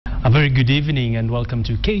very good evening and welcome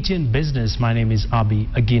to Kenyan Business. My name is Abi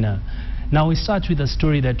Agina. Now we start with a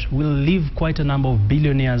story that will leave quite a number of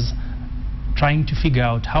billionaires trying to figure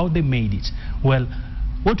out how they made it. Well,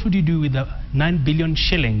 what would you do with the 9 billion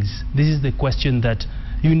shillings? This is the question that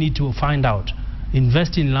you need to find out.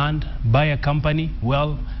 Invest in land, buy a company?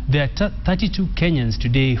 Well, there are 32 Kenyans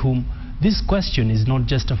today whom this question is not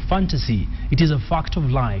just a fantasy, it is a fact of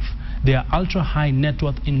life. They are ultra-high net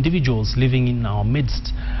worth individuals living in our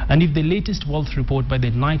midst. And if the latest wealth report by the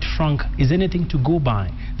Knight Frank is anything to go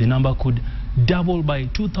by, the number could double by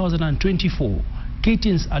 2024.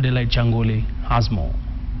 KTN's Adelaide Changole has more.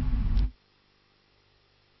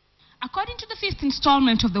 According to the fifth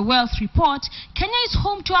installment of the Wealth Report, Kenya is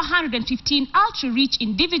home to 115 ultra-rich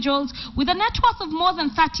individuals with a net worth of more than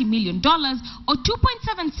 $30 million or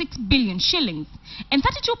 2.76 billion shillings. And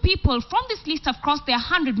 32 people from this list have crossed their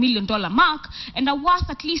 $100 million mark and are worth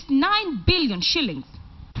at least 9 billion shillings.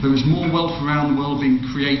 There is more wealth around the world being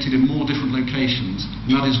created in more different locations,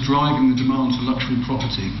 and that is driving the demand for luxury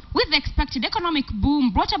property. With the expected economic boom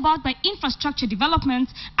brought about by infrastructure developments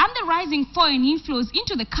and the rising foreign inflows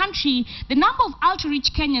into the country, the number of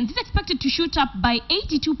ultra-rich Kenyans is expected to shoot up by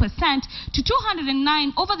 82% to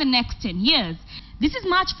 209 over the next 10 years. This is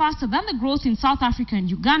much faster than the growth in South Africa and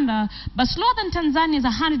Uganda, but slower than Tanzania's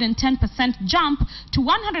 110% jump to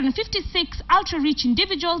 156 ultra-rich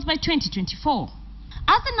individuals by 2024.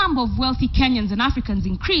 As the number of wealthy Kenyans and Africans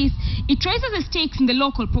increase, it raises the stakes in the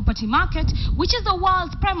local property market, which is the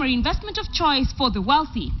world's primary investment of choice for the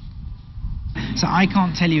wealthy. So I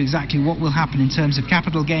can't tell you exactly what will happen in terms of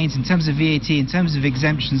capital gains, in terms of VAT, in terms of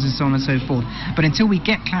exemptions and so on and so forth. But until we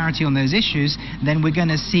get clarity on those issues, then we're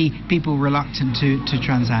going to see people reluctant to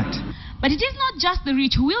transact. But it is not just the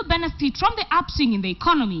rich who will benefit from the upswing in the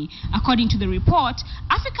economy. According to the report,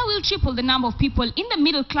 Africa will triple the number of people in the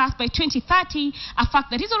middle class by 2030, a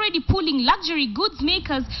fact that is already pulling luxury goods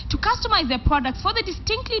makers to customize their products for the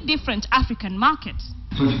distinctly different African markets.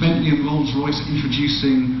 So if Bentley and Rolls-Royce are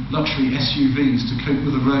introducing luxury SUVs to cope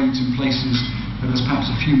with the roads in places where there's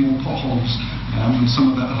perhaps a few more potholes than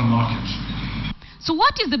some of their other markets. So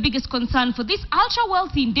what is the biggest concern for these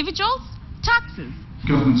ultra-wealthy individuals? Taxes.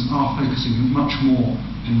 Governments are focusing much more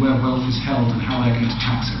on where wealth is held and how they're going to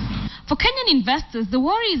tax it. For Kenyan investors, the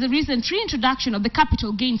worry is the recent reintroduction of the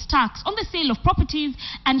capital gains tax on the sale of properties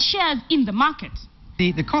and shares in the market.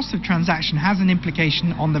 The cost of transaction has an implication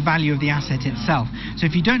on the value of the asset itself. So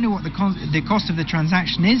if you don't know what the cost of the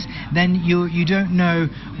transaction is, then you don't know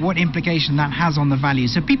what implication that has on the value.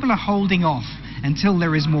 So people are holding off until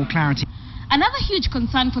there is more clarity. Another huge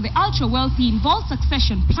concern for the ultra-wealthy involves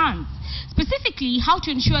succession plans, specifically how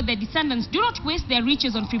to ensure their descendants do not waste their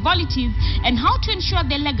riches on frivolities and how to ensure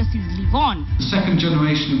their legacies live on. The second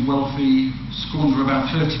generation of wealthy squander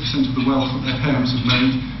about 30% of the wealth that their parents have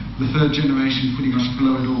made. The third generation pretty much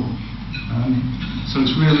blow it all. So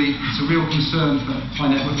it's a real concern for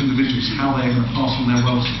high net worth individuals how they're going to pass on their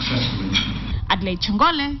wealth successfully. Adelaide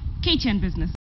Changole, KTN Business.